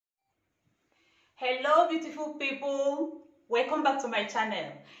Hello beautiful people, welcome back to my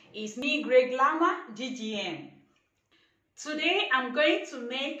channel. It's me, Greg Lama, GGM. Today I'm going to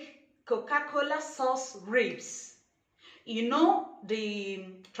make Coca-Cola sauce ribs. You know, the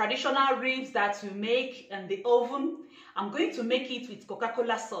traditional ribs that you make in the oven. I'm going to make it with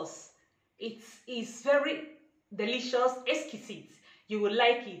Coca-Cola sauce. It is very delicious, exquisite. You will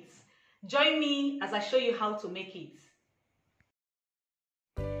like it. Join me as I show you how to make it.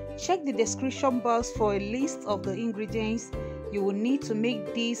 Check the description box for a list of the ingredients you will need to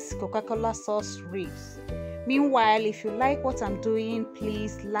make these Coca-Cola sauce ribs. Meanwhile, if you like what I'm doing,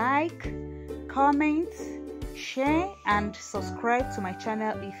 please like, comment, share and subscribe to my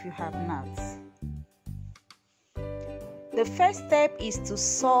channel if you have not. The first step is to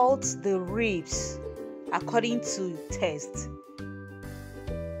salt the ribs according to taste.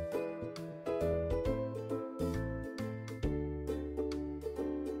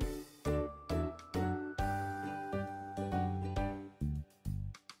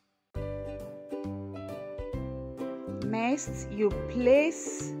 Next, you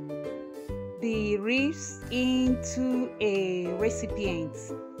place the ribs into a recipient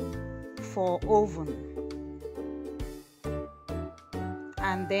for oven,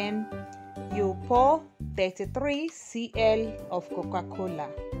 and then you pour 33 cl of Coca-Cola.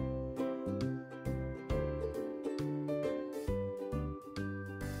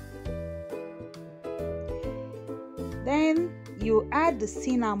 Then you add the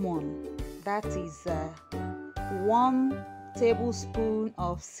cinnamon, that is 1 tablespoon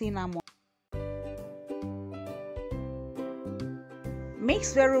of cinnamon.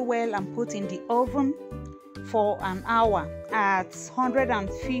 Mix very well and put in the oven for an hour at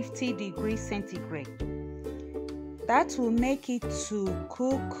 150 degrees centigrade. That will make it to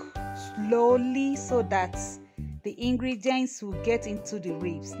cook slowly so that the ingredients will get into the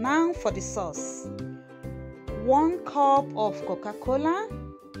ribs. Now for the sauce. 1 cup of Coca-Cola.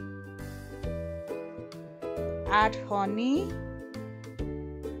 Add honey.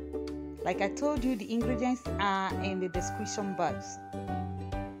 Like I told you, the ingredients are in the description box.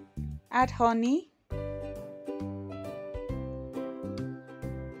 Add honey.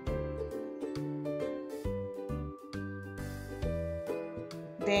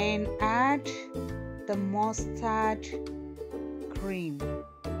 Then add the mustard cream.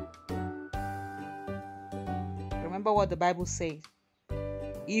 Remember what the Bible says.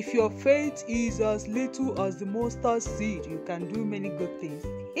 If your faith is as little as the mustard seed, you can do many good things.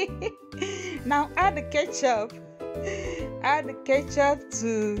 Now add the ketchup. Add the ketchup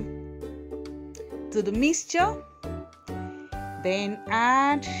to the mixture. Then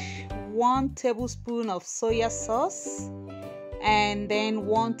add 1 tablespoon of soya sauce and then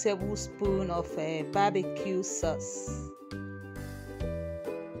 1 tablespoon of barbecue sauce.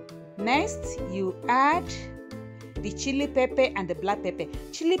 Next, you add the chili pepper and the black pepper.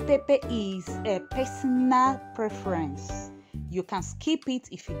 Chili pepper is a personal preference. You can skip it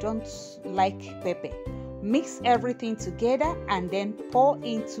if you don't like pepper. Mix everything together and then pour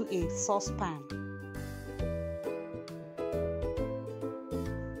into a saucepan.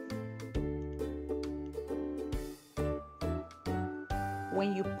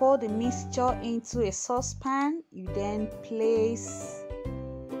 When you pour the mixture into a saucepan, you then place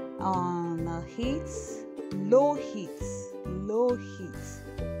on a heat. Low heat.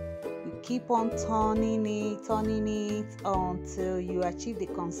 You keep on turning it until you achieve the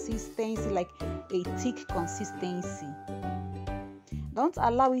consistency, like a thick consistency. Don't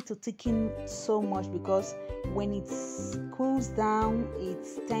allow it to thicken so much, because when it cools down,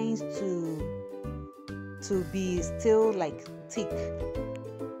 it tends to be still like thick.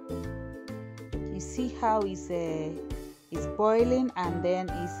 You see how it's boiling and then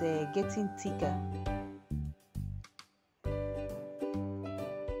it's getting thicker.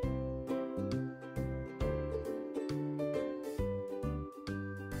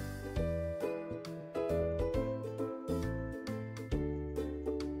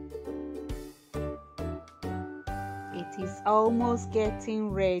 It is almost getting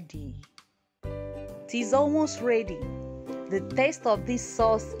ready. It is almost ready. The taste of this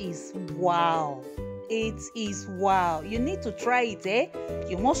sauce is wow. It is wow. You need to try it, eh?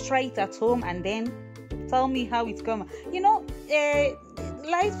 You must try it at home and then tell me how it's coming. You know,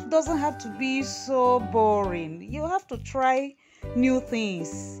 life doesn't have to be so boring. You have to try new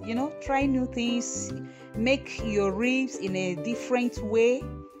things. You know, try new things. Make your ribs in a different way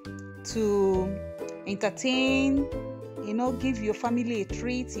to entertain. You know, give your family a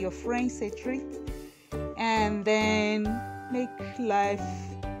treat, your friends a treat, and then make life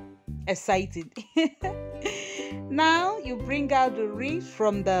exciting. Now you bring out the ribs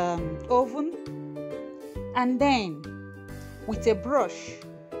from the oven And then with a brush,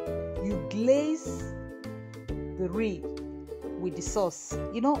 you glaze the rib with the sauce.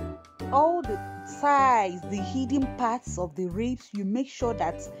 You know, all the sides, the hidden parts of the ribs, you make sure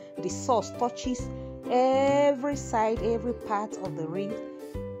that the sauce touches every side, every part of the rib,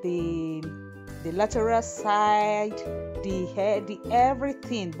 the lateral side, the head,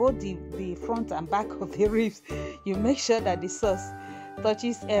 everything, both the front and back of the ribs. You make sure that the sauce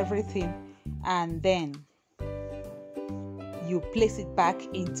touches everything, and then you place it back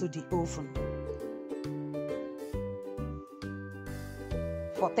into the oven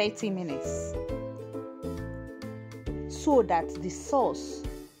for 30 minutes so that the sauce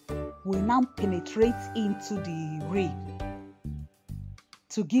will now penetrate into the rib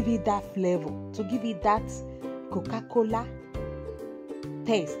to give it that flavor, to give it that Coca-Cola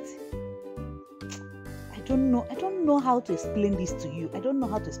taste. I don't know how to explain this to you.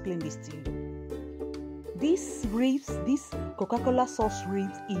 This ribs, this Coca-Cola sauce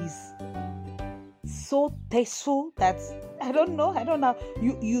ribs is so tasteful that I don't know.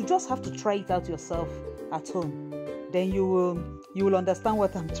 You just have to try it out yourself at home. Then you will understand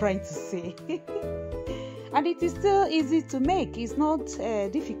what I'm trying to say. And it is still easy to make. It's not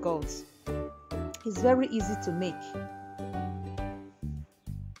difficult. It's very easy to make.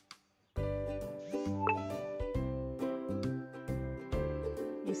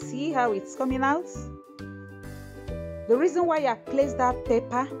 You see how it's coming out? The reason why I placed that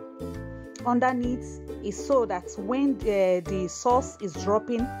pepper underneath is so that when the sauce is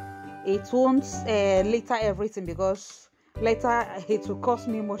dropping, it won't litter everything, because later it will cost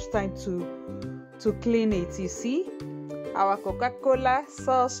me much time to clean it. You see, our Coca-Cola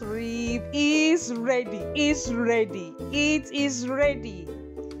sauce rib is ready. It is ready.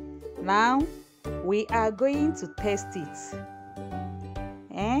 Now we are going to test it,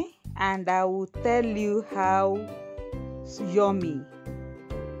 and I will tell you how yummy,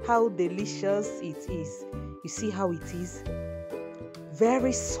 how delicious it is. You see how it is?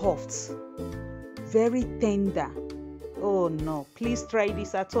 Very soft, very tender. Oh no, please try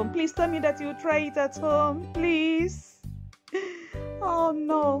this at home. Please tell me that you try it at home, please. Oh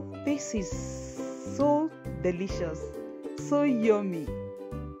no, this is so delicious, so yummy.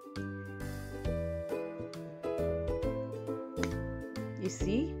 You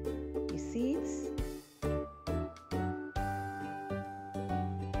see it?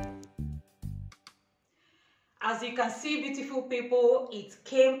 As you can see, beautiful people, it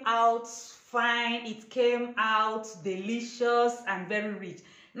came out fine, it came out delicious and very rich.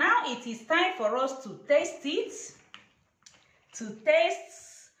 Now it is time for us to taste it, to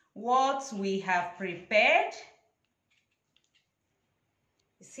taste what we have prepared.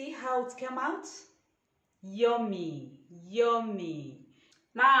 You see how it came out? Yummy.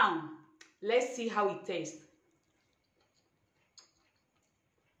 Now let's see how it tastes.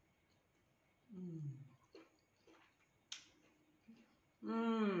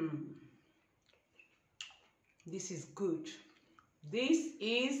 This is good. This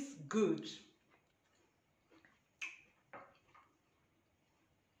is good.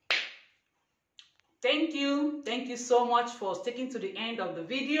 Thank you so much for sticking to the end of the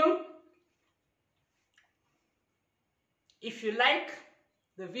video. If you like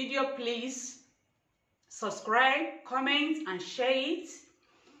the video, please subscribe, comment, and share it.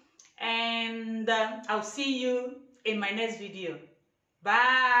 And I'll see you in my next video.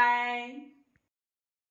 Bye.